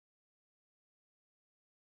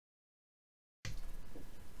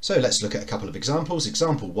So let's look at a couple of examples.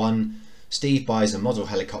 Example 1, Steve buys a model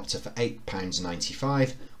helicopter for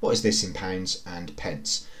 £8.95. What is this in pounds and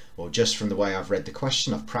pence? Well, just from the way I've read the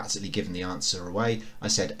question, I've practically given the answer away. I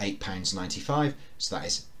said £8.95, so that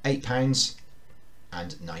is £8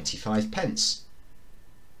 and 95 pence.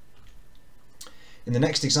 In the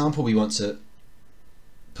next example, we want to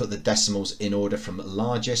put the decimals in order from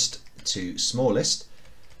largest to smallest.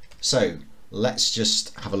 So let's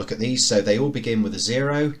just have a look at these. So they all begin with a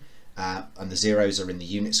 0, and the zeros are in the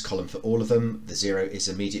units column for all of them. The 0 is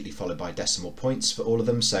immediately followed by decimal points for all of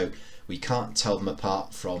them, so we can't tell them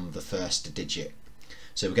apart from the first digit.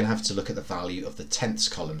 So we're going to have to look at the value of the tenths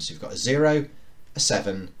column. So you've got a 0, a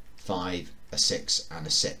 7, 5, a 6 and a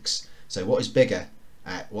 6. So what is bigger?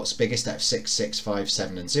 What's biggest out of 6, 6, 5,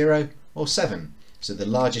 7 and 0? Or 7. So the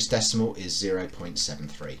largest decimal is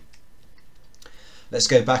 0.73. Let's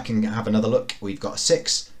go back and have another look. We've got a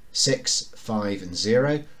 6, 6, 5 and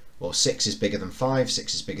 0. Well, 6 is bigger than 5,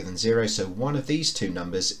 6 is bigger than 0, so one of these two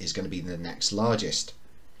numbers is going to be the next largest.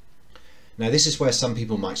 Now this is where some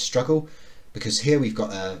people might struggle, because here we've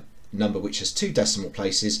got a number which has 2 decimal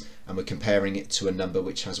places and we're comparing it to a number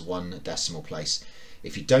which has 1 decimal place.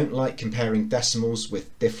 If you don't like comparing decimals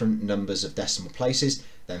with different numbers of decimal places,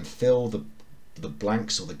 then fill the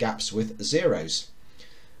blanks or the gaps with zeros.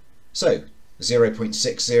 So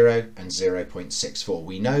 0.60 and 0.64.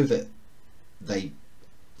 We know that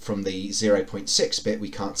from the 0.6 bit we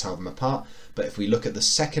can't tell them apart, but if we look at the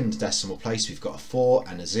second decimal place, we've got a 4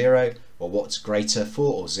 and a 0. Well, what's greater,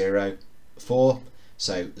 4 or 0? 4.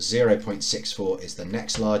 So 0.64 is the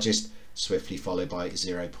next largest, swiftly followed by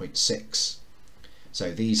 0.6.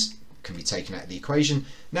 So these can be taken out of the equation.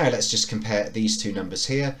 Now let's just compare these two numbers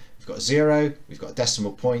here. We've got a 0, we've got a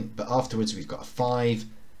decimal point, but afterwards we've got a 5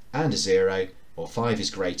 and a 0. Well, 5 is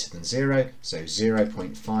greater than 0, so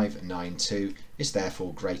 0.592 is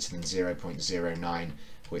therefore greater than 0.09,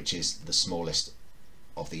 which is the smallest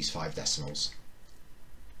of these 5 decimals.